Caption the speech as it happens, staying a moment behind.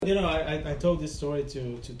I told this story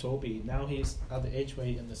to Toby. Now he's at the age where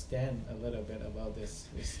he understands a little bit about this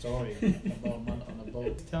story about a month on a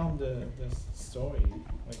boat. Tell him the story,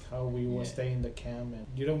 like how we were staying in the camp, and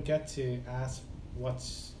you don't get to ask what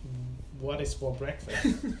is for breakfast.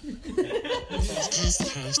 Pass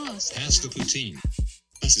the poutine.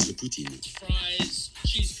 Das ist the poutine. Fries,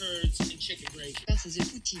 cheese curds, and chicken gravy. Das ist the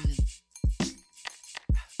poutine.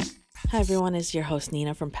 Hi everyone, it's your host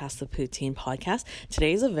Nina from Pass the Poutine podcast.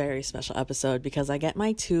 Today is a very special episode because I get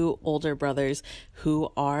my two older brothers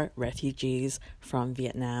who are refugees from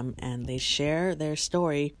Vietnam, and they share their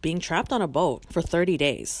story being trapped on a boat for 30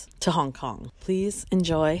 days to Hong Kong. Please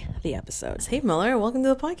enjoy the episode. Hey Miller, welcome to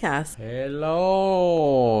the podcast.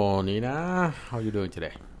 Hello, Nina. How are you doing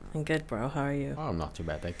today? I'm good, bro. How are you? Oh, I'm not too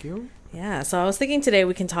bad, thank you. Yeah, so I was thinking today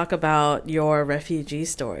we can talk about your refugee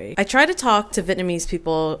story. I try to talk to Vietnamese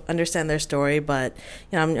people, understand their story, but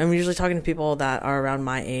I'm usually talking to people that are around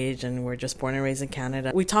my age and we're just born and raised in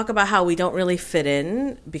Canada. We talk about how we don't really fit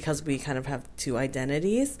in because we kind of have two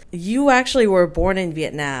identities. You actually were born in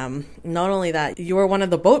Vietnam. Not only that, you were one of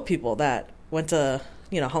the boat people that went to,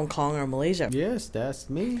 Hong Kong or Malaysia. Yes, that's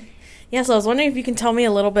me. Yeah, so I was wondering if you can tell me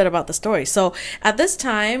a little bit about the story. So at this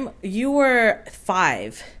time, you were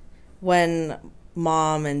 5 when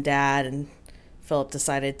mom and dad and Philip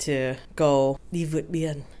decided to go đi vượt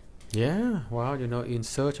biển. Yeah, well, in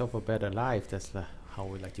search of a better life, that's how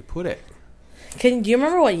we like to put it. Do you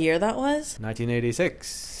remember what year that was?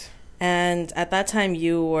 1986. And at that time,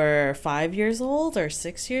 you were 5 years old or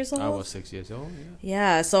 6 years old? I was 6 years old,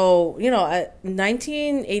 yeah. Yeah, so, at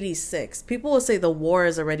 1986, people will say the war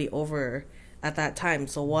is already over at that time.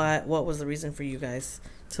 So what was the reason for you guys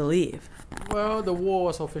to leave? Well, the war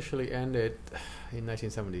was officially ended in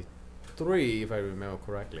 1973, if I remember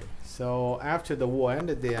correctly. So after the war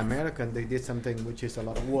ended, the Americans, they did something which is a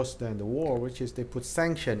lot worse than the war, which is they put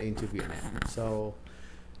sanction into Vietnam. So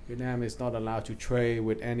Vietnam is not allowed to trade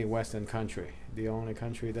with any Western country. The only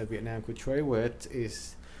country that Vietnam could trade with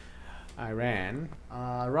is Iran,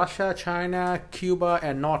 Russia, China, Cuba,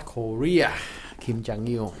 and North Korea. Kim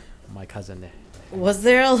Jong-il, my cousin there. Was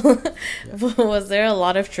there a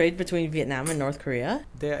lot of trade between Vietnam and North Korea?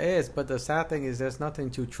 There is, but the sad thing is there's nothing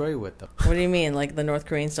to trade with though. What do you mean? Like the North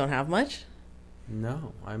Koreans don't have much?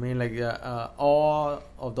 No, I mean all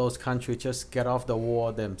of those countries just get off the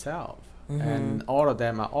war themselves. Mm-hmm. And all of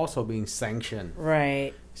them are also being sanctioned.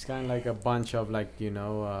 Right. It's kind of like a bunch of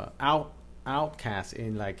outcasts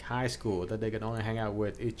in high school that they can only hang out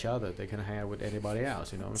with each other. They can hang out with anybody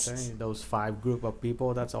else. You know what I'm saying? Those 5 group of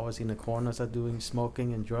people that's always in the corners are doing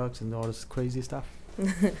smoking and drugs and all this crazy stuff.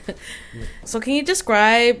 Yeah. So can you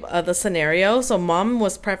describe the scenario? So mom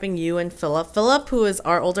was prepping you and Philip. Philip, who is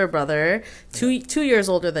our older brother, two years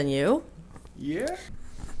older than you. Yeah.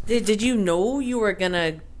 Did you know you were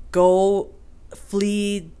gonna go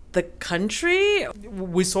flee the country?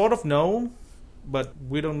 We sort of know, but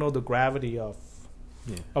we don't know the gravity of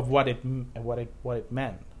what it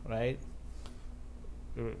meant, right?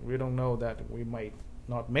 We don't know that we might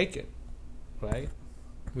not make it, right?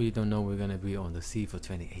 We don't know we're gonna be on the sea for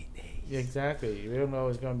 28 days. Exactly. We don't know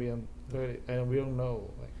it's gonna be on 30, and we don't know.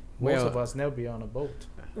 Most of us never be on a boat.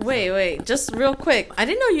 Wait, just real quick. I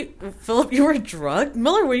didn't know Philip, you were drugged.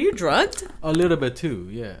 Miller, were you drugged? A little bit too,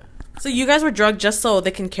 yeah. So you guys were drugged just so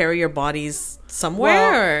they can carry your bodies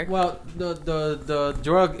somewhere? Well, the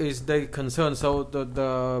drug is the concern. So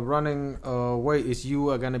the running way is you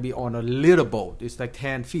are going to be on a little boat. It's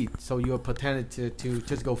 10 feet. So you're pretending to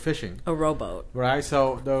just go fishing. A rowboat. Right.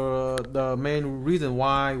 So the main reason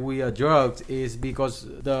why we are drugged is because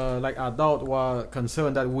the adult were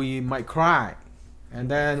concerned that we might cry. And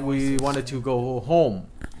then we wanted to go home.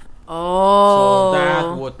 Oh. So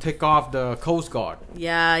that would take off the Coast Guard.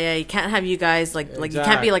 Yeah. You can't have you guys Exactly. You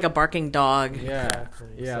can't be like a barking dog. Yeah. Exactly.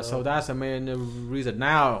 Yeah. So that's the main reason.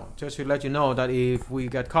 Now, just to let you know that if we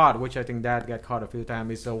get caught, which I think Dad got caught a few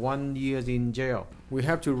times, it's 1 year in jail. We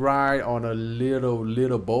have to ride on a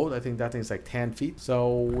little boat. I think that thing's 10 feet.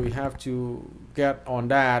 So we have to get on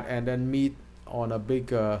that and then meet on a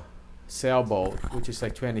big sailboat, which is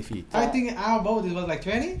 20 feet. I think our boat was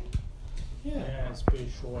 20. Yeah, it's pretty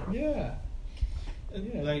short. Yeah.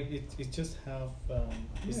 It just have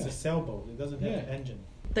it's a sailboat. It doesn't have an engine.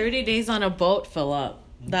 30 days on a boat, Philip.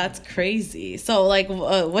 That's crazy. So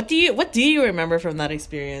what do you remember from that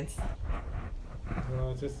experience? Well,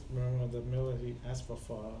 I just remember the military asked for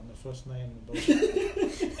pho on the first night in the boat.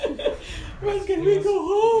 When can we go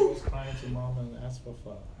home? He was crying to mom and asked for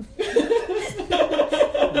pho.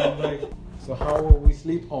 So how will we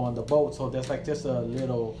sleep on the boat? So there's just a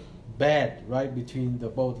little bed right between the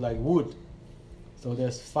boat, wood. So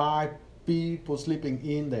there's 5 people sleeping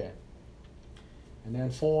in there, and then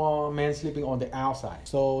 4 men sleeping on the outside.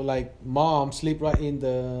 So like mom sleep right in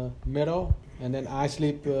the middle, and then I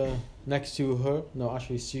sleep next to her. No,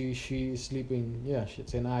 actually she is sleeping. Yeah,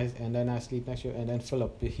 and then I sleep next to her, and then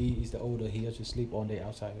Philip, he is the older. He has to sleep on the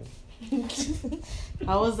outside.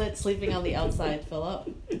 How was it sleeping on the outside, Philip?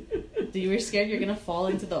 You were scared you're gonna fall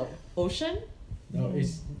into the ocean? No,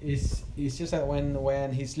 it's just that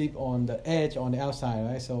when he sleep on the edge on the outside,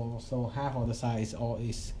 right? So half of the side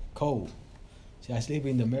is cold. So I sleep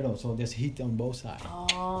in the middle, so there's heat on both sides.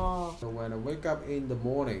 Oh. So when I wake up in the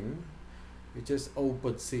morning, it's just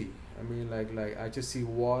open sea. I mean, like I just see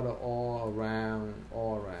water all around.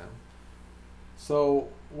 So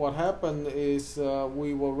what happened is we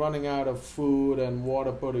were running out of food and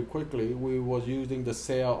water pretty quickly. We was using the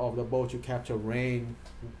sail of the boat to capture rain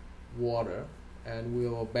water, and we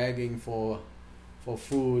were begging for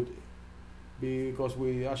food because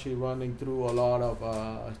we actually running through a lot of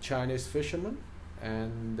Chinese fishermen,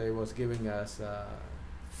 and they was giving us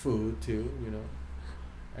food too, you know.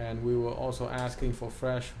 And we were also asking for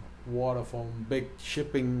fresh water from big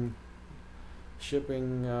shipping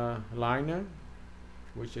liner,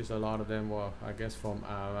 which is a lot of them were, I guess, from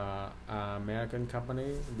American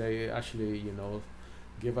company. They actually, you know,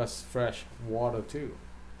 give us fresh water too.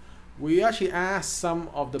 We actually asked some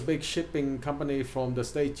of the big shipping company from the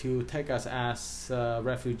state to take us as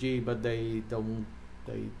refugee, but they don't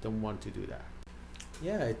want to do that.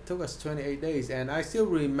 Yeah, it took us 28 days, and I still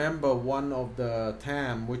remember one of the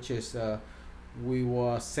time, which is we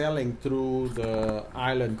were sailing through the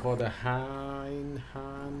island called the Hainan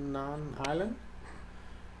Island.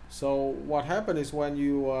 So what happened is when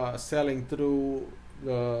you are sailing through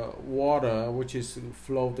the water, which is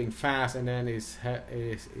floating fast, and then is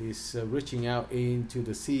reaching out into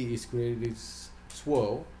the sea, is creating this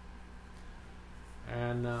swirl,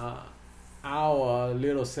 and our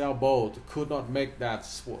little sailboat could not make that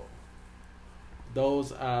swirl.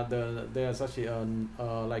 Those are there's actually a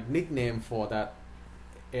like nickname for that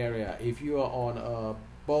area. If you are on a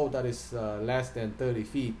boat that is less than 30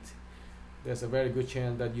 feet, there's a very good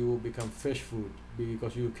chance that you will become fish food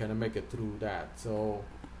because you cannot make it through that. So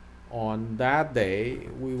on that day,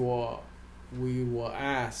 we were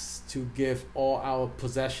asked to give all our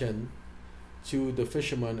possession to the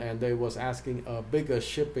fishermen, and they was asking a bigger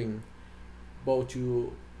shipping boat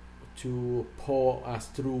to pull us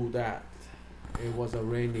through that. It was a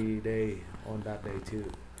rainy day on that day too.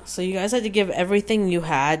 So you guys had to give everything you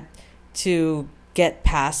had to get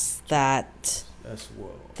past that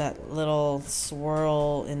little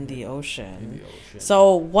swirl in the ocean.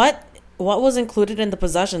 So what was included in the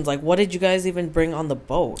possessions? Like, what did you guys even bring on the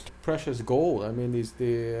boat? Precious gold. I mean, it's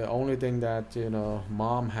the only thing that, you know,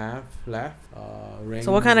 mom have left. Rings.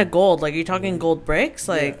 So what kind of gold? Like, are you talking gold bricks?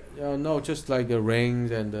 Like, no, just like the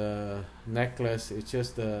rings and the necklace. It's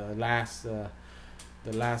just the last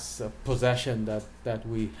possession that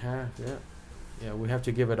we have. Yeah, we have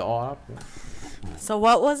to give it all up. Yeah. So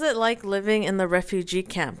what was it like living in the refugee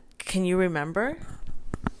camp? Can you remember?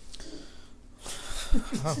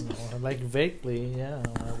 I don't know, like vaguely, yeah.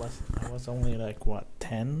 I was only like what,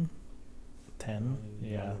 10?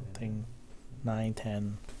 Yeah, I think 9,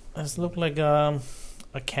 10. It looked like a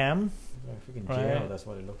camp. Freaking right? jail, that's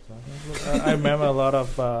what it looks like. I remember a lot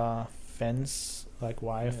of fence, like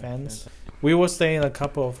wire fence. We were staying in a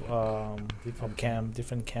couple of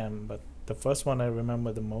different camp, but the first one I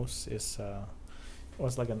remember the most is it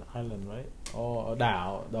was like an island, right? Oh,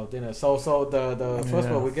 đảo đầu tiên là so the first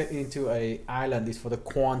one we get into a island is for the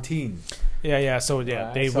quarantine. Yeah. So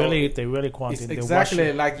right? they really quarantine. It's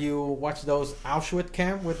exactly like you watch those Auschwitz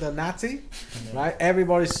camp with the Nazi, right?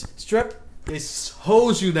 Everybody's stripped. They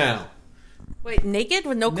hose you down. Wait, naked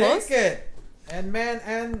with no clothes? Naked, and man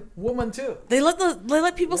and woman too. They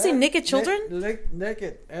let people see naked children?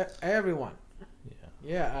 Naked, everyone.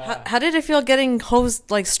 Yeah. How did it feel getting hosed,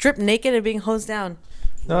 like stripped naked and being hosed down?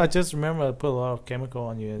 No, I just remember I put a lot of chemical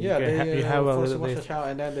on you. And yeah, you have a little bit.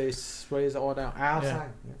 And then they spray it all down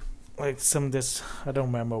outside. Yeah. Like this, I don't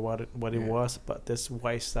remember what it was, but this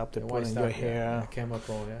white stuff they put in your hair,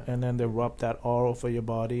 chemical, and then they rub that all over your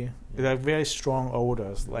body. It's like very strong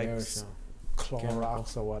odors, like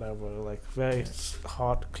Clorox or whatever, like very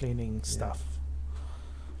hot cleaning stuff.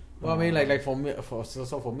 Well, I mean, like for me,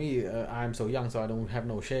 for me, I'm so young, so I don't have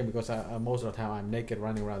no shame because most of the time I'm naked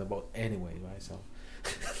running around the boat anyway, right? So.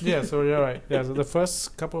 Yeah, so you're right. Yeah, so the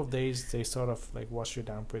first couple of days they sort of like wash you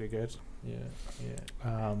down pretty good. Yeah.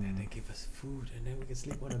 And they give us food, and then we can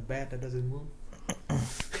sleep on a bed that doesn't move.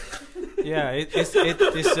 Yeah, it's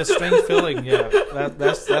a strange feeling. Yeah,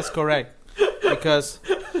 that's correct, because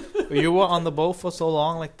You were on the boat for so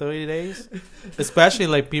long, like 30 days? Especially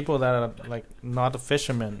like people that are like not a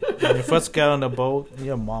fisherman. When you first get on the boat,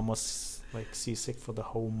 your mom was like seasick for the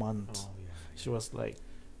whole month. Oh yeah. She was like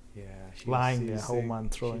Yeah. She lying there sees whole it.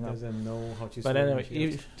 month throwing She up. doesn't know how to But swim. anyway, She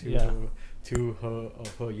has yeah. to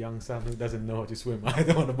her young son who doesn't know how to swim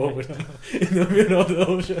either on the boat with her in the middle of the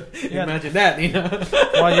ocean. Yeah. Imagine that, you know.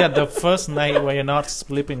 Well, yeah, the first night when you're not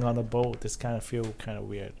sleeping on the boat, this kind of feel kind of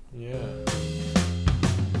weird. Yeah.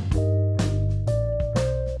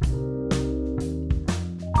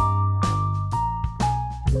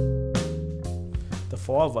 The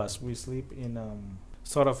four of us, we sleep in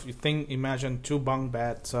sort of, imagine two bunk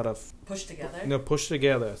beds sort of Pushed together. pushed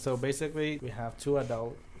together. So basically we have two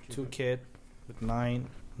adult, two kid with 9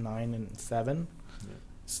 and 7 Yeah.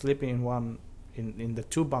 sleeping in one in the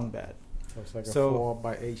two bunk bed. So it's like So- a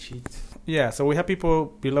 4x8 sheet. Yeah, so we have people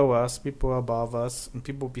below us, people above us, and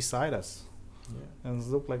people beside us. Yeah. And it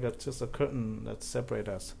look like just a curtain that separate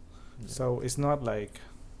us. Yeah. So it's not like,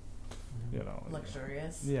 you know.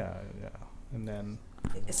 Luxurious. Yeah, yeah. And then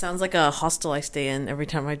It sounds like a hostel I stay in every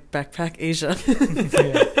time I backpack Asia.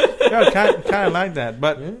 yeah, kind of like that.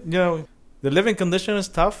 But Yeah. you know, the living condition is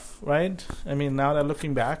tough, right? I mean, now that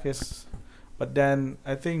looking back is, but then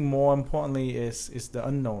I think more importantly is the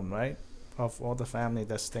unknown, right? Of all the family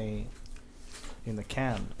that stay in the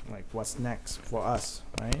camp, like what's next for us,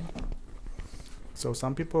 right? So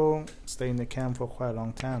some people stay in the camp for quite a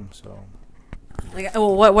long time. So Like,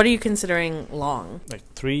 well, what are you considering long? like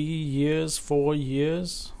 3 years, 4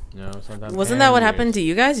 years. No, sometimes Wasn't that what happened to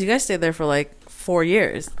you guys? You guys stayed there for like 4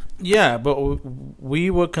 years. Yeah, but we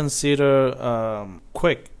were considered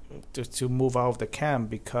quick to move out of the camp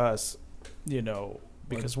because, you know,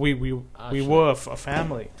 because we were a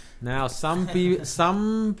family. Now some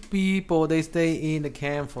people they stay in the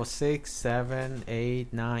camp for 6, 7,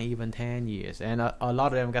 8, 9, even 10 years, and a lot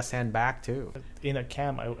of them got sent back too. In a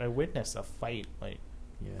camp, I witnessed a fight. Like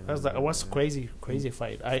Yeah, it was crazy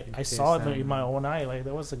fight. I saw it in my own eye. Like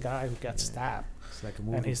there was a guy who got stabbed, It's like a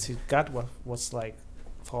movie. and his gut was like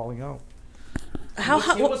falling out. How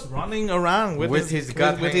he was running around with his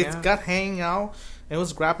gut with hanging his out? gut hanging out, and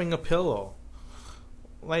was grabbing a pillow.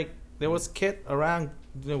 Like there was kid around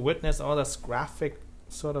to witness all this graphic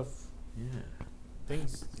sort of yeah,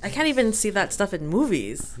 things. I can't even see that stuff in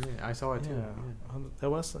movies. yeah, I saw it too. Yeah, Yeah.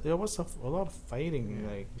 there was a lot of fighting.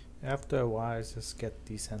 Like after a while, I just get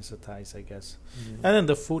desensitized, I guess. And then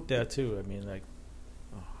the food there too. I mean, like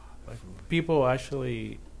people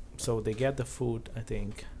actually, so they get the food, I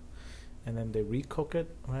think, and then they recook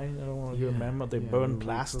it, right? I don't know if you Yeah, remember. They yeah, burn we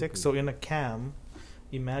plastic. recook it. So in a camp,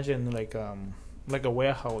 imagine like a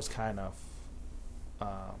warehouse kind of,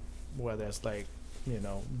 where there's like, you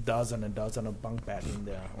know, dozen of bunk bed in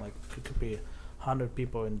there. Like it could be 100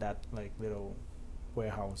 people in that like little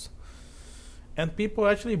warehouse, and people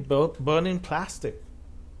actually burning plastic.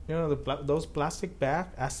 You know, those plastic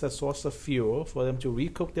bags as a source of fuel for them to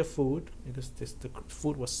recook their food because the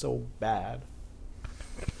food was so bad.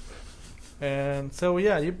 And so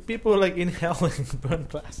yeah, people like inhaling burnt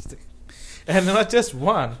plastic, and not just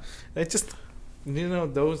one. They just, you know,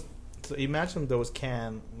 those. So imagine those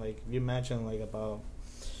can, like you imagine like about,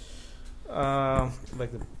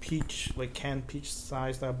 like the peach, like canned peach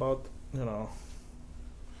size, about, you know,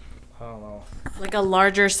 I don't know, Like a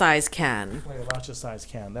larger size can. like a larger size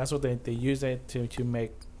can. That's what they use it to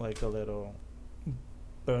make like a little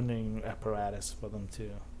burning apparatus for them to.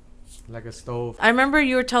 Like a stove. I remember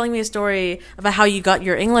you were telling me a story about how you got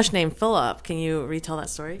your English name Philip. Can you retell that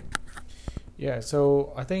story? Yeah,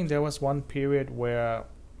 so I think there was one period where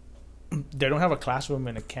they don't have a classroom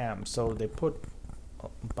in a camp, so they put a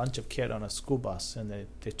bunch of kids on a school bus and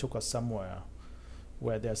they took us somewhere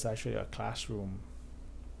where there's actually a classroom.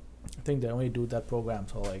 I think they only do that program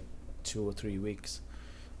for like 2 or 3 weeks.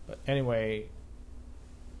 But anyway,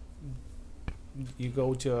 you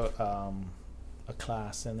go to a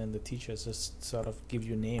class and then the teachers just sort of give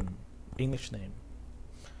you name, English name.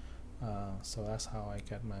 So that's how I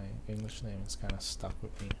got my English name. It's kind of stuck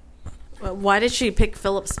with me. Why did she pick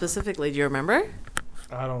Philip specifically? Do you remember?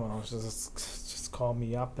 I don't know. She just call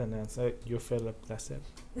me up and then say, "You're Philip." That's it.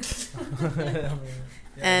 I mean, yeah,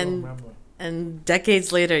 I And- don't remember. And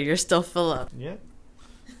decades later, you're still Philip. Yeah,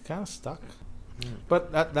 kind of stuck. Yeah.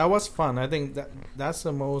 But that was fun. I think that's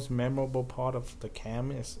the most memorable part of the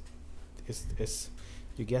camp is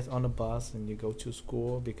you get on the bus and you go to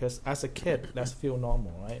school, because as a kid that's feel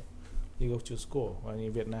normal, right? You go to school. When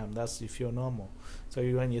in Vietnam, you feel normal. So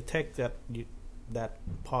when you take that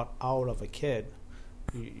part out of a kid,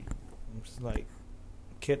 it's like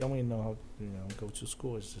kid don't even know how go to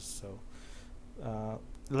school. It's just so.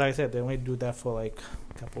 like I said, they only do that for like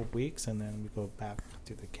a couple of weeks, and then we go back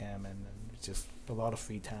to the camp, and then it's just a lot of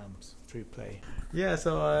free play. Yeah,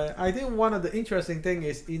 so I think one of the interesting thing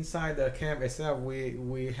is inside the camp itself,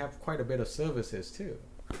 we have quite a bit of services too.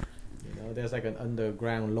 You know, there's like an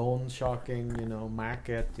underground loan sharking, you know,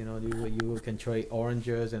 market. You know, you can trade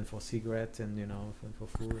oranges and for cigarettes and for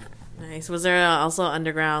food. Nice. Was there also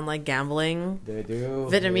underground like gambling? They do.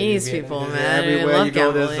 Vietnamese people, man. Everywhere love you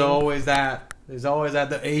go, gambling. there's always that. There's always that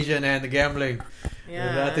the Asian and the gambling.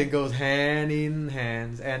 Yeah. That thing goes hand in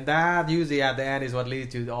hand, and that usually at the end is what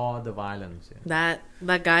leads to all the violence. Yeah.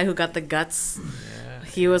 That guy who got the guts, Yeah,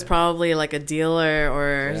 he was probably like a dealer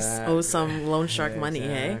or Exactly. owes some loan shark money,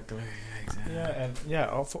 hey? Exactly. Yeah, and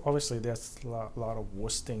obviously there's a lot of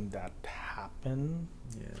worse things that happen,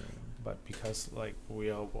 Yeah. but because like we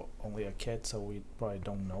are only a kid, so we probably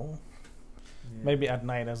don't know. Yeah. Maybe at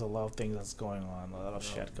night there's a lot of things that's going on, a lot of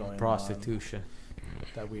shit going Prostitution. on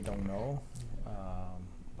that we don't know.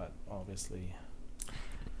 But obviously,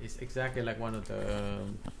 It's exactly like one of the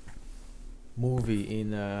movie in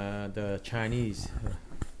the Chinese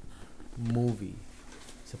movie.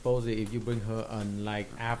 Supposedly, if you bring her on like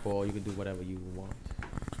apple, you can do whatever you want.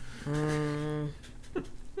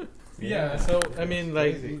 yeah. So I mean,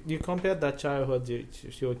 like Crazy. you compare that childhood to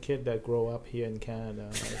your kid that grow up here in Canada.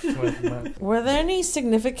 Were there any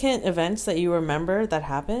significant events that you remember that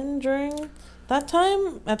happened during that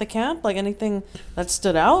time at the camp? Like anything that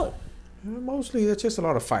stood out? Mostly, it's just a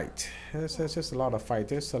lot of fight. It's just a lot of fight.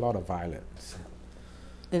 There's a lot of violence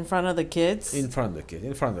In front of the kids? in front of the kids,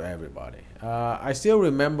 in front of everybody. I still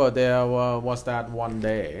remember there was that one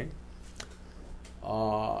day.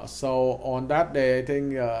 So on that day, I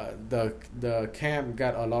think the camp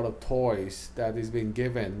got a lot of toys that is being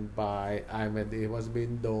given by. It was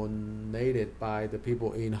being donated by the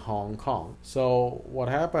people in Hong Kong. So what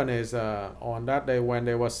happened is on that day when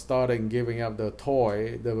they were starting giving up the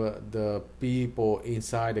toy, the people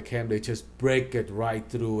inside the camp, they just break it right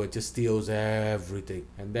through. It just steals everything,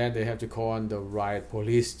 and then they have to call on the riot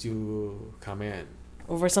police to come in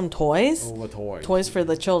Over some toys? over toys. Toys for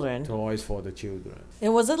the children. Toys for the children.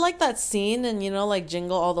 And was it like that scene in, like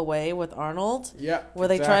Jingle All the Way with Arnold? Yeah. Where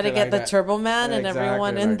they try to exactly get like the that. Turbo Man and Exactly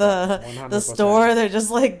everyone like in that. the 100%. store, they're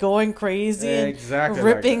just like going crazy Exactly and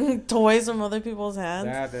like ripping toys from other people's hands.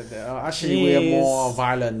 Actually, we are Jeez. more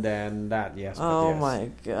violent than that. Yes. but Oh yes. my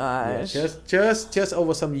Yeah, gosh. just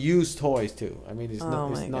over some used toys too. I mean, it's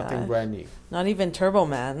Oh it's my nothing gosh. brand new. Not even Turbo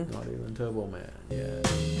Man. Not even Turbo Man. Yeah.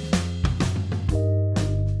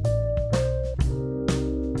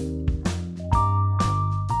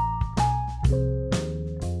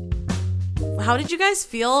 How did you guys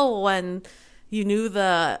feel when you knew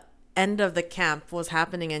the end of the camp was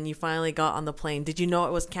happening and you finally got on the plane? Did you know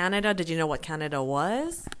it was Canada? Did you know what Canada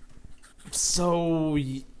was? So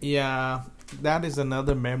yeah, that is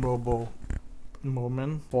another memorable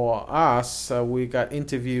moment. For us, we got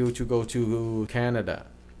interviewed to go to Canada,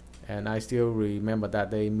 and I still remember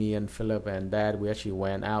that day. Me and Philip and Dad, we actually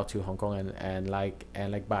went out to Hong Kong and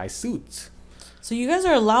buy suits. So you guys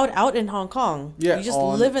are allowed out in Hong Kong. Yeah, You just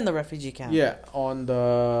on- live in the refugee camp. Yeah, on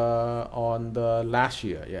the last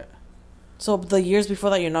year. Yeah. So the years before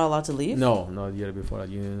that, you're not allowed to leave? No, the year before that,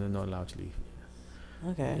 you're not allowed to leave.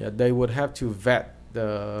 Okay. Yeah, they would have to vet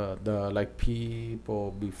the like people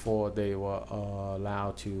before they were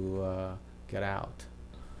allowed to get out.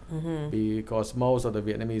 Mm-hmm. Because most of the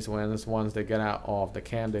Vietnamese, once they get out of the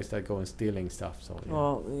camp, they start going stealing stuff. So yeah.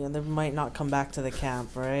 Well, yeah, they might not come back to the camp,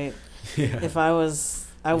 right? Yeah. If I was,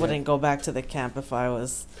 I wouldn't go back to the camp if I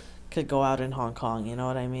could go out in Hong Kong. You know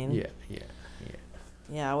what I mean? Yeah.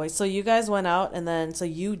 Yeah. Wait. So you guys went out, and then so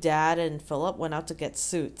you, Dad, and Philip went out to get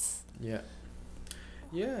suits. Yeah.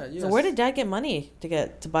 Yes. So where did Dad get money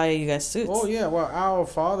to buy you guys suits? Oh yeah, well, our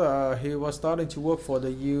father, he was starting to work for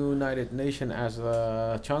the United Nations as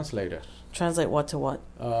a translator. Translate what to what?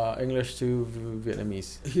 English to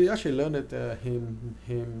Vietnamese. He actually learned it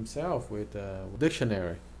himself with a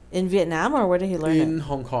dictionary In Vietnam, or where did he learn in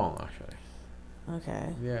Hong Kong, actually. it? Okay.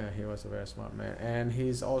 Yeah, he was a very smart man, and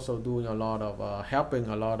he's also doing a lot of helping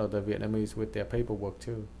a lot of the Vietnamese with their paperwork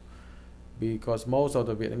too. Because most of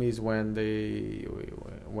the Vietnamese, when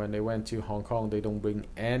they went to Hong Kong, they don't bring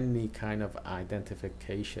any kind of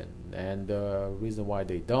identification, and the reason why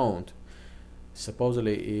they don't,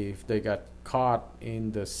 supposedly, if they got caught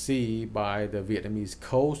in the sea by the Vietnamese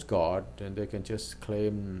Coast Guard, then they can just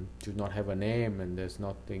claim to not have a name, and there's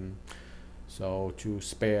nothing. So to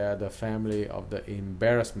spare the family of the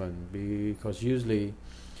embarrassment, because usually,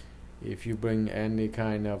 if you bring any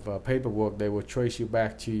kind of paperwork, they will trace you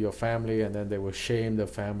back to your family, and then they will shame the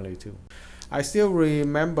family too. I still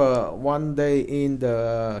remember one day in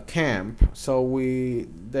the camp. So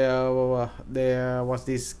there was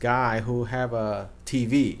this guy who have a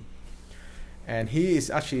TV, and he is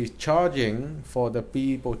actually charging for the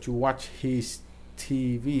people to watch his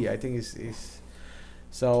TV. I think it's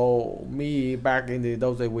so me back in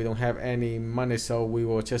those days we don't have any money, so we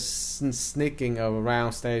were just sneaking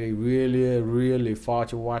around, staying really far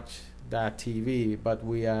to watch that TV, but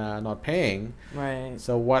we are not paying. Right.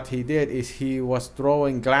 So what he did is he was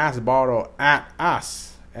throwing glass bottle at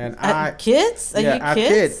us, and At kids? Are you at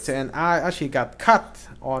kids? and I actually got cut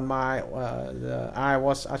on my I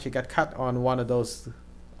was actually got cut on one of those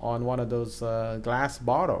glass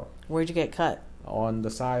bottle Where'd you get cut? on the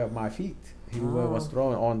side of my feet. He was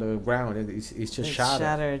thrown on the ground, and it's just It's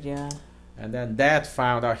shattered. yeah. And then Dad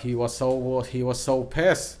found out. He was so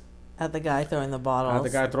pissed At the guy throwing the bottles. at the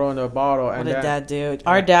guy throwing the bottle. What and did then, Dad do?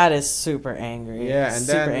 Our dad is super angry. Yeah, and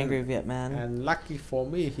super then- angry Vietman. And lucky for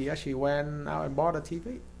me, he actually went out and bought a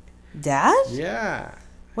TV. Dad? Yeah,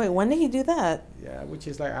 Wait, when did he do that? yeah, which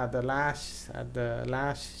is like at the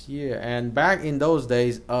last year. And back in those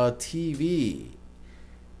days, a TV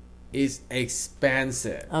is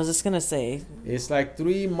expensive. I was just gonna say, It's like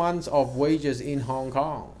 3 months of wages in Hong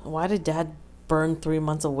Kong. why did Dad burn 3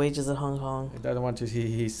 months of wages at Hong Kong? He doesn't want to see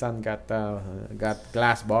his son got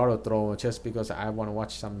glass bottle thrown just because I want to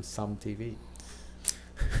watch some TV.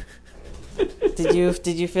 Did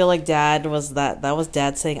you feel like Dad was that was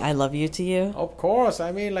Dad saying "I love you" to you? Of course,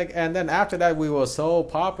 I mean, like, and then after that we were so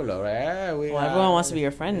popular, eh? Well, everyone wants to be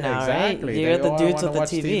your friend now, exactly. right? You're They the all dudes wanna with the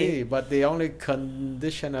watch TV. But the only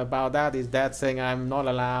condition about that is Dad saying I'm not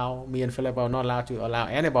allowed. Me and Philip are not allowed to allow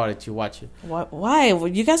anybody to watch it. Why? Well,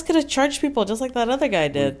 you guys could have charged people just like that other guy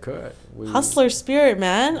We did. could. Hustler spirit,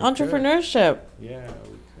 man. could. Entrepreneurship. Yeah, we could.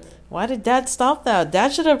 Why did Dad stop that?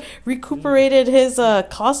 Dad should have recuperated his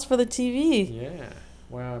cost for the TV. Yeah.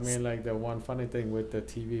 Well, I mean, like the one funny thing with the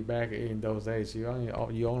TV back in those days, you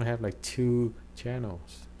only have like 2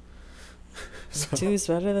 channels. So- Two's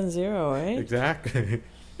better than zero, right? Exactly.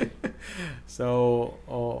 So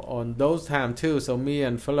on those time too, so me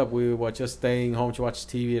and Philip, we were just staying home to watch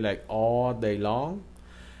TV like all day long.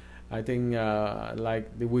 I think like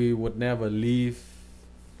we would never leave,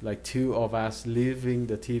 like 2 of us leaving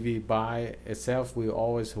the TV by itself. We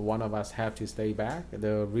always, one of us have to stay back.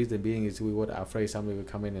 The reason being is we were afraid somebody would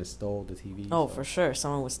come in and stole the TV. Oh, so. for sure.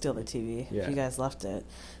 Someone would steal the TV if Yeah. you guys left it.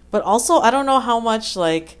 But also, I don't know how much,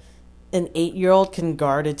 like, an 8-year-old can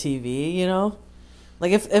guard a TV, you know?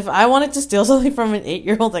 Like, if I wanted to steal something from an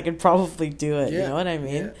 8-year-old, I could probably do it. You know what I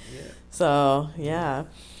mean? Yeah. So, yeah.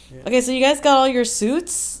 Yeah. Okay, so you guys got all your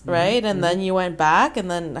suits, right? And then you went back,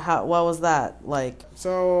 and then what was that like?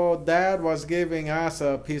 So Dad was giving us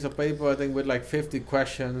a piece of paper, I think, with like 50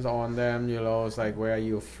 questions on them. You know, it's like, where are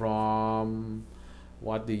you from?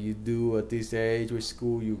 What do you do at this age? Which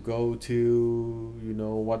school you go to? You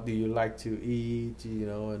know, what do you like to eat? You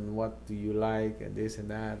know, and what do you like, and this and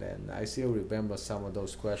that. And I still remember some of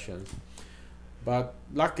those questions. But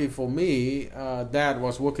lucky for me, Dad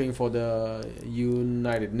was working for the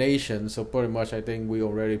United Nations, so pretty much I think we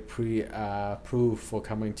already pre-approved for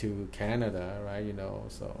coming to Canada, right? You know,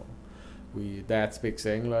 so Dad speaks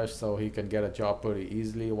English, so he can get a job pretty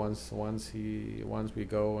easily once we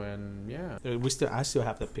go, and yeah. I still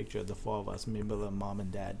have the picture of the 4 of us, me, brother, mom,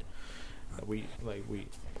 and dad. We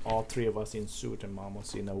all 3 of us in suit, and mom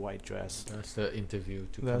was in a white dress. That's the interview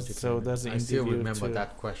to That's- come to so Canada. that's the I still interview remember to-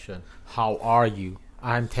 that question. How are you?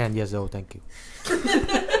 I'm 10 years old, thank you.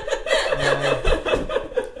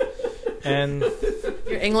 And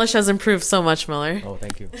Your English has improved so much, Miller. Oh,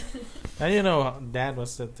 thank you. and you know, Dad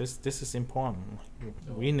was that this is important.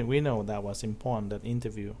 We know that was important, that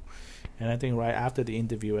interview. And I think right after the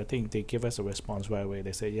interview, I think they give us a response right away.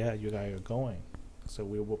 They say, "Yeah, you guys are going." So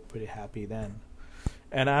we were pretty happy then.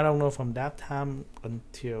 And I don't know, from that time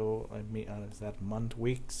until that month,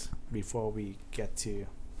 weeks before we get to,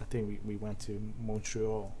 I think we went to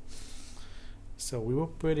Montreal. So we were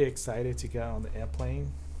pretty excited to get on the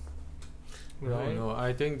airplane. Right? No,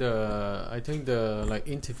 I think the like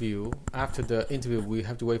interview, after the interview we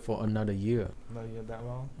have to wait for another year. Not yet that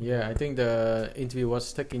long. Yeah, I think the interview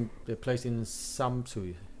was taking place in Sam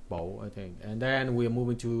Sui Bo, I think, and then we're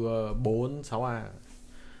moving to Bon Sao A.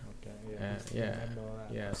 Okay. Yeah. Remember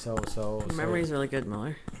that. Yeah, so Your memory's really good,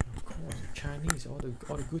 Miller. of course, Chinese, all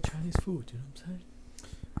the good Chinese food, you know what I'm saying?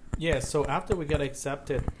 Yeah, so after we got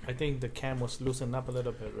accepted, I think the camp was loosened up a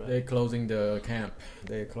little bit, right? They're closing the camp.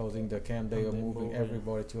 They are And moving moving.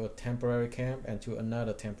 everybody to a temporary camp and to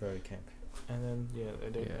another temporary camp. And then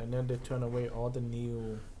Yeah. and then they turn away all the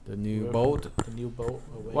new the new Where- boat. The new boat.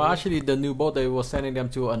 Away. Well, actually, the new boat they were sending them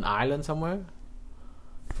to an island somewhere,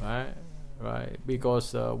 right? Right.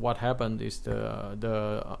 Because what happened is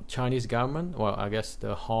the Chinese government, well, I guess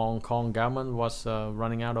the Hong Kong government was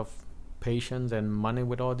running out of patience and money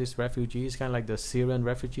with all these refugees, kind of like the Syrian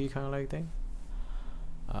refugee kind of like thing.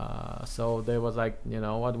 So they was like, you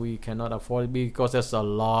know what, we cannot afford it because there's a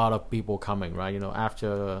lot of people coming, right? You know,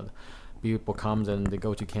 after people comes and they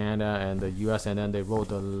go to Canada and the US, and then they wrote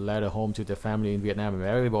the letter home to their family in Vietnam, and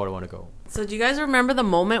everybody want to go. So do you guys remember the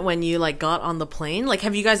moment when you like got on the plane? Like,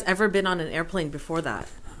 have you guys ever been on an airplane before that?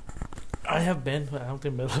 I have been, but I don't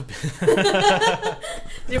think Miller been.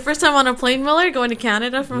 Your first time on a plane, Miller, going to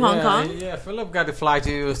Canada from Hong Kong? Yeah, Philip got to fly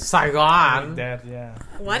to Saigon. That, yeah.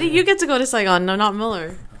 Why did you get to go to Saigon? No, not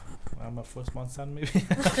Miller. I'm a firstborn son, maybe.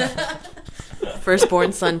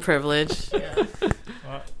 Firstborn son privilege. Yeah.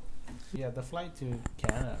 Yeah, the flight to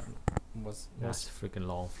Canada was That's a freaking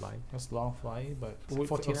long flight. was long flight, but It's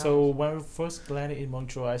 14 so when we first landed in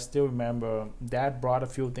Montreal, I still remember Dad brought a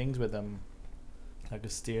few things with him, like a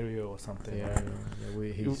stereo or something.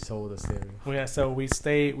 He sold the stereo. Well, yeah, so we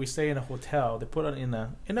stay in a hotel. They put it in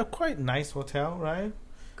a quite nice hotel, right?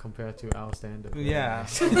 Compared to our standard. Yeah.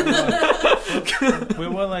 We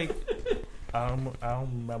were like, I don't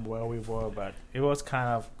remember where we were, but it was kind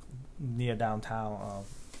of near downtown,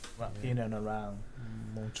 in and around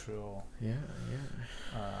Montreal. Yeah.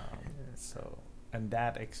 So, and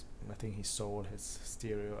Dad, I think he sold his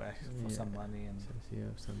stereo for some money, and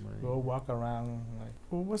some money. we'll walk around. Like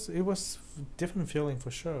it was different feeling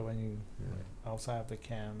for sure when you outside of the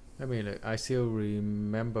camp. I mean, like, I still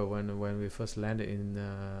remember when we first landed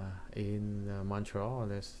in Montreal.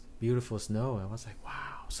 There's beautiful snow. I was like,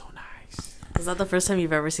 wow, so nice. Was that the first time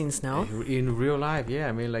you've ever seen snow? In real life, yeah.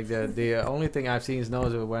 I mean, like the only thing I've seen snow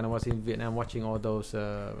is when I was in Vietnam watching all those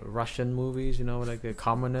Russian movies, you know, like the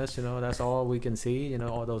communists, you know, that's all we can see, you know,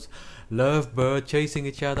 all those lovebirds chasing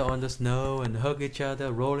each other on the snow and hug each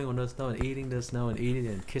other, rolling on the snow and eating the snow and eating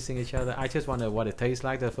and kissing each other. I just wonder what it tastes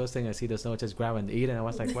like. The first thing I see the snow, just grab and eat, and I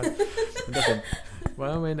was like, what? It doesn't.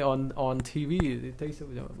 Well, I mean, on TV it tastes,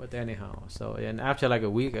 but anyhow. So, and after like a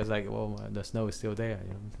week, I was like, well, the snow is still there. You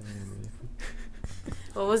know what I'm saying?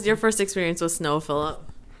 What was your first experience with snow, Philip?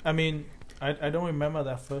 I mean, I don't remember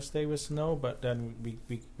that first day with snow, but then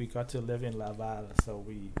we got to live in Laval, so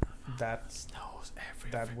that Snows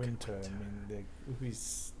that winter. I mean,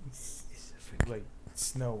 like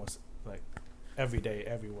snow was like every day,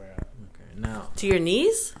 everywhere. Okay, now To your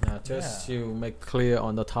knees? just to make clear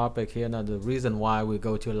on the topic here, now the reason why we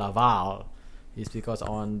go to Laval is because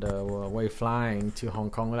on the way flying to Hong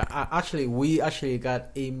Kong, we actually got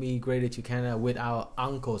immigrated to Canada with our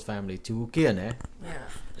uncle's family, to Kian, eh? Yeah.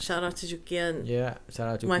 Shout out to Jukian. Yeah, shout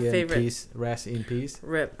out to My Kian. favorite. Peace, rest in peace.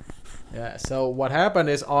 Rip. Yeah, so what happened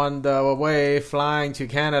is on the way flying to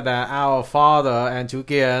Canada, our father and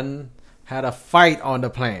Jukian had a fight on the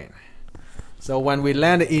plane. So when we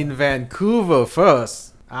landed in Vancouver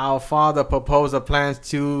first, our father proposed a plan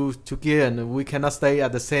to Jukian. We cannot stay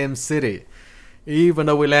at the same city, even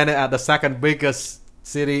though we landed at the second biggest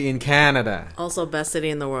city in Canada. Also best city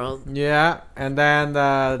in the world. Yeah, and then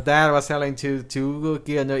Dad was telling to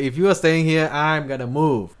Kian, if you are staying here, I'm gonna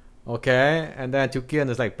move. Okay, and then to Kian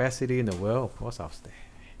is like, best city in the world, of course I'll stay.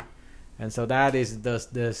 And so that is the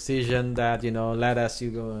decision that, you know, led us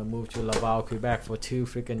to go move to Laval, Quebec for 2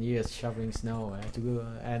 freaking years shoveling snow.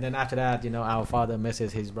 And then after that, you know, our father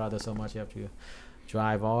misses his brother so much, you have to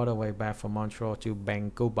drive all the way back from Montreal to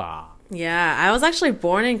Vancouver. Yeah, I was actually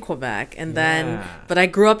born in Quebec, and then, Yeah. but I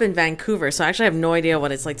grew up in Vancouver, so I actually have no idea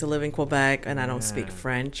what it's like to live in Quebec, and I don't speak Yeah.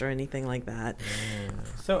 French or anything like that.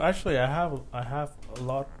 So actually, I have a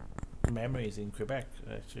lot of memories in Quebec.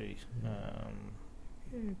 Actually,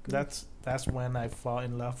 that's when I fall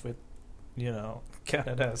in love with, you know,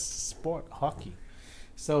 Canada's sport, hockey.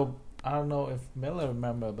 So I don't know if Miller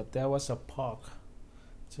remember, but there was a park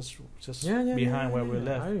just behind where we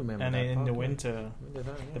live. I remember And that in park, the yeah. winter,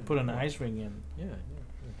 they put an ice rink in, Yeah,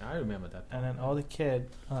 I remember that. and then all the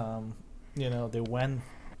kids, you know, they went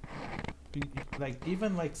like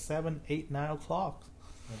even like 7, 8, 9 o'clock.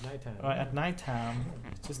 At nighttime. At nighttime,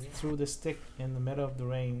 just threw the stick in the middle of the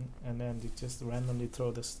rain, and then they just randomly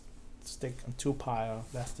throw the stick on 2 pile.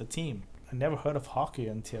 That's the team. I never heard of hockey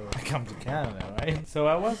until I come to Canada, right? So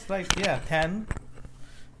I was like, 10.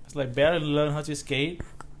 I was like barely learned how to skate.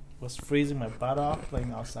 Was freezing my butt off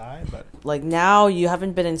playing outside, but Like now, you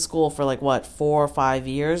haven't been in school for like what, 4 or 5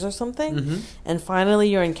 years or something, and finally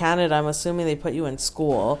you're in Canada. I'm assuming they put you in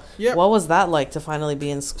school. Yep. What was that like to finally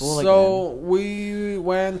be in school again? So we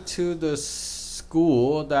went to the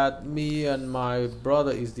school that me and my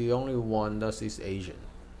brother is the only one that is Asian.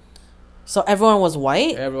 So everyone was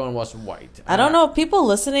white? Everyone was white. I don't know. People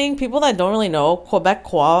listening, people that don't really know,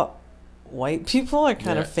 Quebecois white people are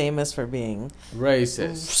kind of Yeah. famous for being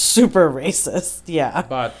Racist. super racist. Yeah.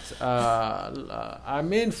 But I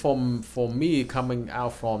mean, for me coming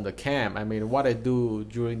out from the camp, I mean, what I do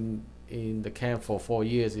in the camp for 4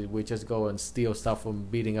 years is we just go and steal stuff from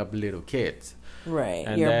beating up little kids, Right.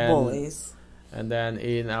 And You're then- bullies. and then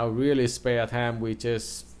in our really spare time we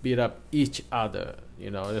just beat up each other. You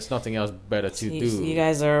know, there's nothing else better to do. You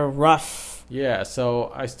guys are rough. Yeah,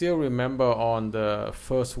 so I still remember on the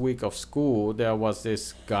first week of school, there was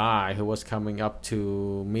this guy who was coming up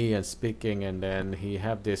to me and speaking, and then he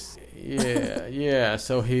had this, yeah,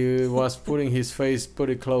 so he was putting his face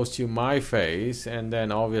pretty close to my face, and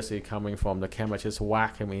then obviously coming from the camera, just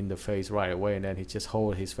whack him in the face right away, and then he just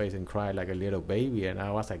hold his face and cry like a little baby, and I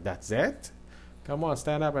was like, that's it? Come on,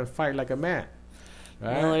 stand up and fight like a man.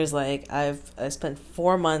 Right? Miller's like, I spent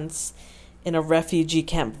 4 months in a refugee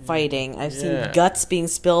camp fighting. I've seen Yeah. guts being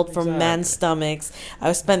spilled from Exactly. men's stomachs.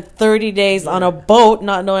 I've spent 30 days on a boat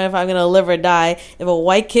not knowing if I'm going to live or die. If a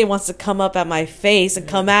white kid wants to come up at my face and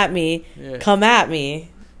come at me, Yeah. come at me.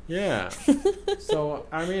 Yeah. So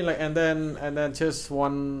I mean, like, and then just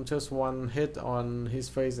one hit on his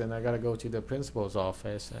face, and I gotta go to the principal's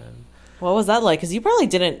office. And What was that like? Because you probably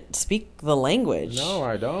didn't speak the language. no,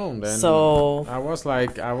 I don't. And So- I was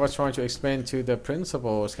trying to explain to the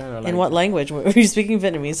principal. It's kind of like, In what language? Were you speaking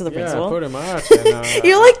Vietnamese to the yeah, principal? pretty much. And,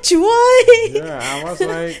 You're like, Chuai! yeah, I was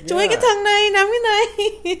like, Chuai ka yeah. thang nai, namin nai.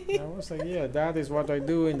 I was like, yeah, that is what I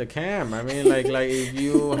do in the camp. I mean, like if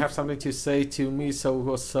you have something to say to me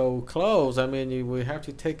so close, I mean, we have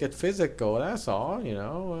to take it physical. That's all, you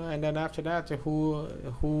know. And then after that, who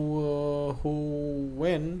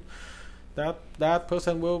win, that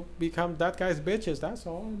person will become that guy's bitches. That's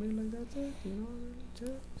all. I mean, like that's it, you know.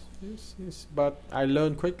 But I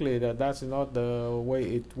learned quickly that that's not the way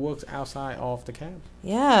it works outside of the camp.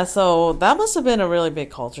 Yeah, so that must have been a really big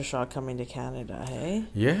culture shock coming to Canada, hey?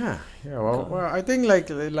 Yeah. Well, I think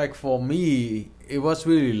like for me, it was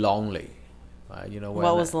really lonely. You know,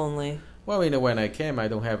 What was lonely? Well, you know, when I came, I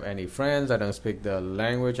don't have any friends. I don't speak the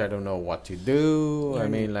language. I don't know what to do. I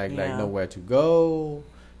mean, like yeah. nowhere to go.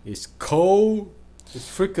 It's cold. It's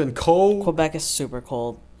freaking cold. Quebec is super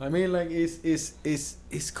cold. I mean, like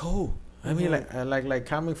it's cold. I mean, like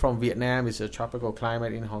coming from Vietnam, it's a tropical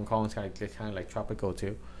climate. In Hong Kong, it's kind of like tropical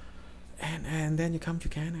too. And then you come to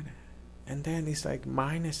Canada, and then it's like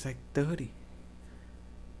minus like 30.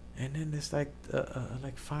 And then there's like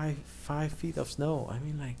 5 feet of snow. I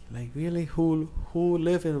mean, like really, who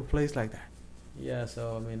live in a place like that? Yeah.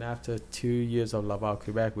 So I mean, after 2 years of Laval,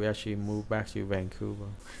 Quebec, we actually moved back to Vancouver.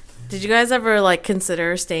 Did you guys ever like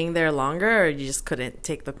consider staying there longer, or you just couldn't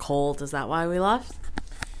take the cold? Is that why we left?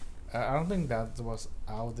 I don't think that was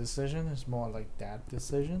our decision. It's more like dad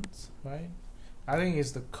decisions, right? I think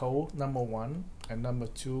it's the code, number one, and number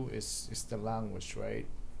two is the language, right?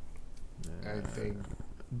 I think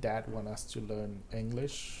dad want us to learn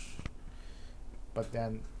English, but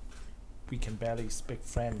then we can barely speak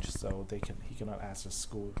French, so he cannot ask the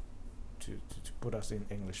school to put us in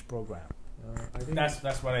English program. I think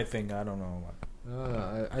That's what I think. I don't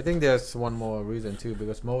know. I think there's one more reason too,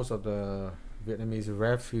 because most of the Vietnamese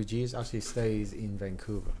refugees actually stays in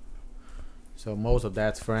Vancouver. So most of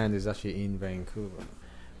Dad's friend is actually in Vancouver.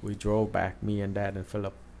 We drove back, me and Dad and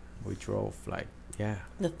Philip. We drove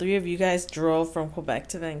The three of you guys drove from Quebec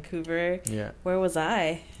to Vancouver. Yeah. Where was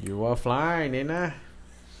I? You were flying, Nina.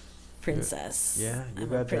 Princess. Yeah, you I'm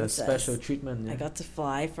a got the princess. special treatment. Yeah. I got to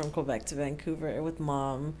fly from Quebec to Vancouver with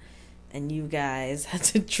Mom, and you guys had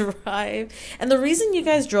to drive. And the reason you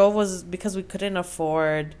guys drove was because we couldn't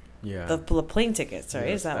afford yeah. the plane tickets, right?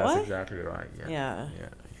 Yes, Is that that's why? exactly right. Yeah.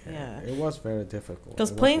 Yeah. It was very difficult. Because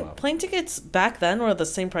It was rough. plane tickets back then were the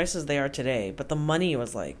same price as they are today, but the money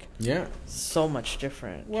was like Yeah. so much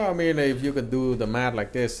different. Well, I mean, if you can do the math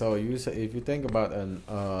like this, so if you think about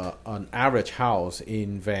an average house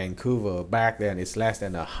in Vancouver back then, it's less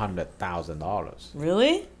than $100,000.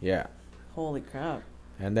 Really? Yeah, Holy crap.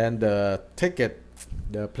 and then the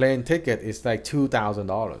plane ticket is like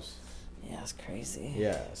 $2,000. Yeah, it's crazy.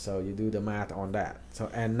 Yeah, so you do the math on that. So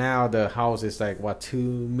and now the house is like what,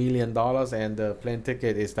 $2 million, and the plane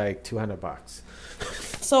ticket is like $200.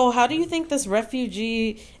 So how do you think this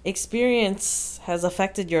refugee experience has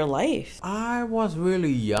affected your life? I was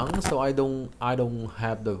really young, so I don't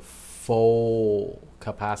have the full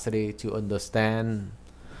capacity to understand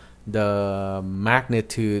the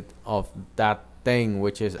magnitude of that thing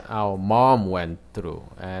which is our mom went through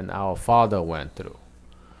and our father went through.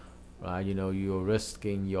 You know, you're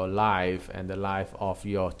risking your life and the life of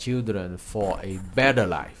your children for a better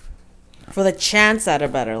life. For the chance at a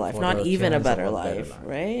better life, For not the even a chance of better a life, better life.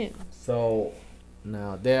 right? So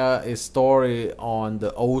now there is story on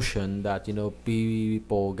the ocean that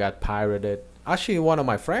people got pirated. Actually, one of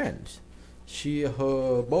my friends,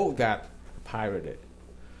 her boat got pirated.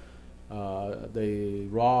 They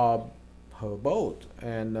robbed her boat,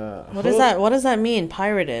 and What does that? What does that mean?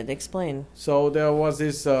 Pirated? Explain. So there was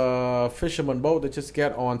this fisherman boat that just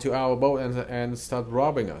get onto our boat and start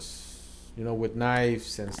robbing us, with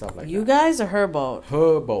knives and stuff like You that. guys or her boat?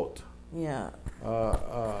 Her boat. Yeah.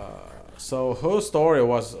 So her story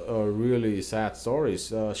was a really sad story.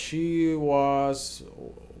 She was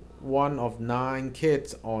one of 9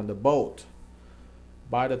 kids on the boat.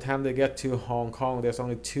 By the time they get to Hong Kong, there's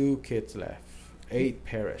only 2 kids left. 8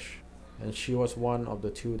 perish. And she was one of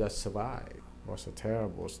the 2 that survived. It was a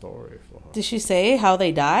terrible story for her. Did she say how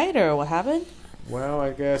they died or what happened? Well,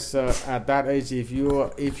 I guess at that age, if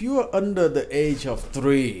you are under the age of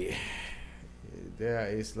 3, there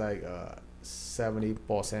is like a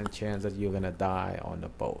 70% chance that you're gonna die on the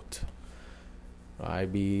boat, right?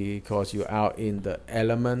 Because you're out in the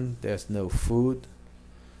element, there's no food,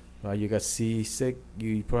 right? You got seasick.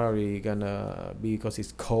 You probably gonna, because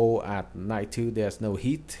it's cold at night too. There's no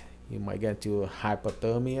heat. You might get to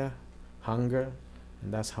hypothermia, hunger,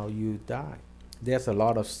 and that's how you die. There's a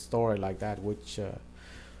lot of story like that, which a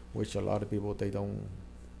lot of people they don't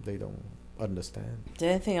understand. Did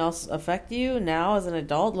anything else affect you now as an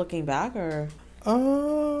adult looking back, or?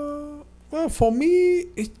 Well, for me,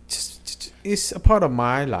 it's a part of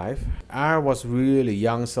my life. I was really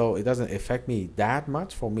young, so it doesn't affect me that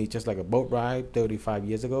much. For me, just like a boat ride 35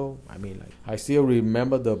 years ago. I mean, like, I still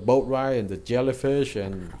remember the boat ride and the jellyfish,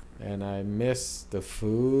 and I miss the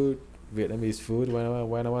food, Vietnamese food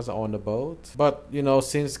when I was on the boat. But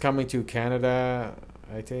since coming to Canada,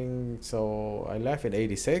 I think so. I left in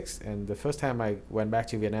 '86, and the first time I went back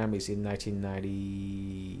to Vietnam is in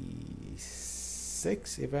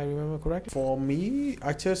 1996, if I remember correctly. For me,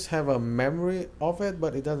 I just have a memory of it,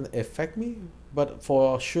 but it doesn't affect me. But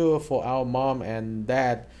for sure, for our mom and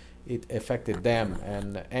dad, it affected them,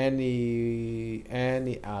 and any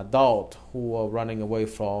adult who were running away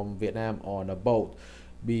from Vietnam on a boat,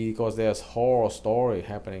 because there's horror story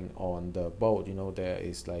happening on the boat. There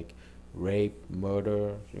is like rape,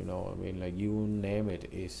 murder, like you name it,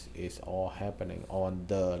 is all happening on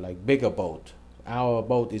the like bigger boat. Our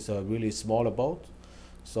boat is a really smaller boat,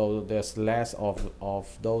 so there's less of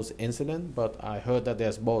those incidents. But I heard that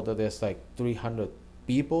there's like 300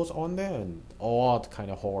 people on there, and all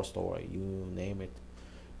kind of horror story, you name it,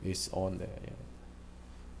 is on there.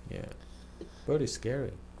 Yeah. Pretty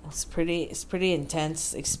scary. It's pretty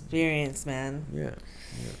intense experience, man. Yeah.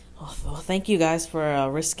 Well, thank you guys for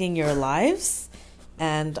risking your lives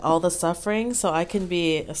and all the suffering so I can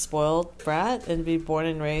be a spoiled brat and be born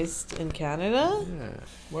and raised in Canada. Yeah.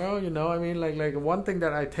 Well, I mean, like one thing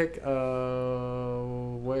that I take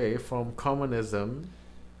away from communism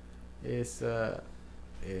is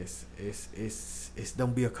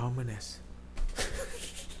don't be a communist.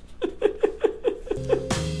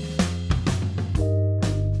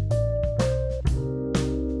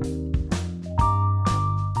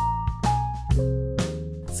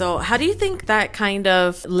 So how do you think that kind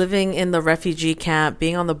of living in the refugee camp,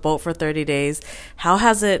 being on the boat for 30 days, how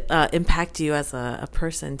has it impacted you as a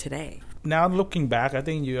person today? Now looking back, I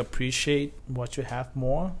think you appreciate what you have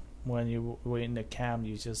more. When you were in the camp,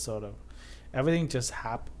 you just sort of, everything just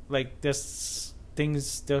happened. Like there's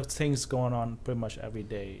things going on pretty much every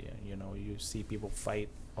day. You see people fight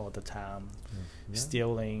all the time,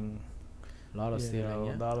 stealing. A lot of stealing,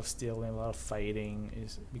 a lot of stealing, a lot of fighting,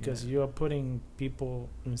 is because you are putting people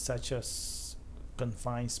in such a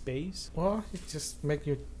confined space. Well, it just make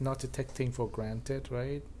you not to take things for granted,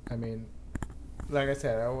 right? I mean, like I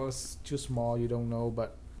said, I was too small, you don't know,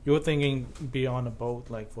 but you're thinking be on a boat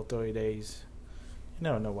like for 30 days. You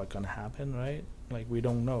never know what's gonna happen, right? Like we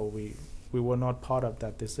don't know. We were not part of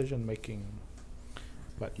that decision making,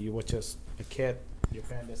 but you were just a kid. Your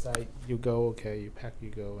parents decide you go, okay, you pack, you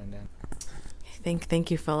go, and then. Thank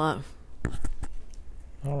you, Philip.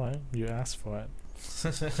 All right, you asked for it.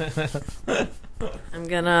 I'm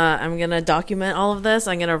gonna document all of this.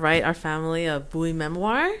 I'm gonna write our family a Bui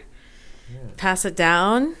memoir, pass it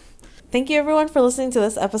down. Thank you, everyone, for listening to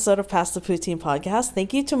this episode of Pass the Poutine podcast.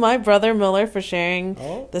 Thank you to my brother Miller for sharing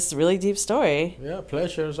this really deep story. Yeah,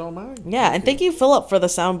 pleasure is all mine. Yeah, and thank you, Philip, for the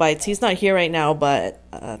sound bites. He's not here right now, but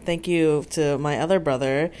thank you to my other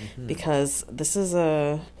brother because this is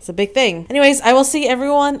it's a big thing. Anyways, I will see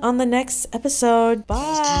everyone on the next episode. Bye.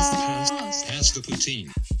 Pass the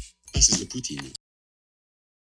poutine. Pass the poutine.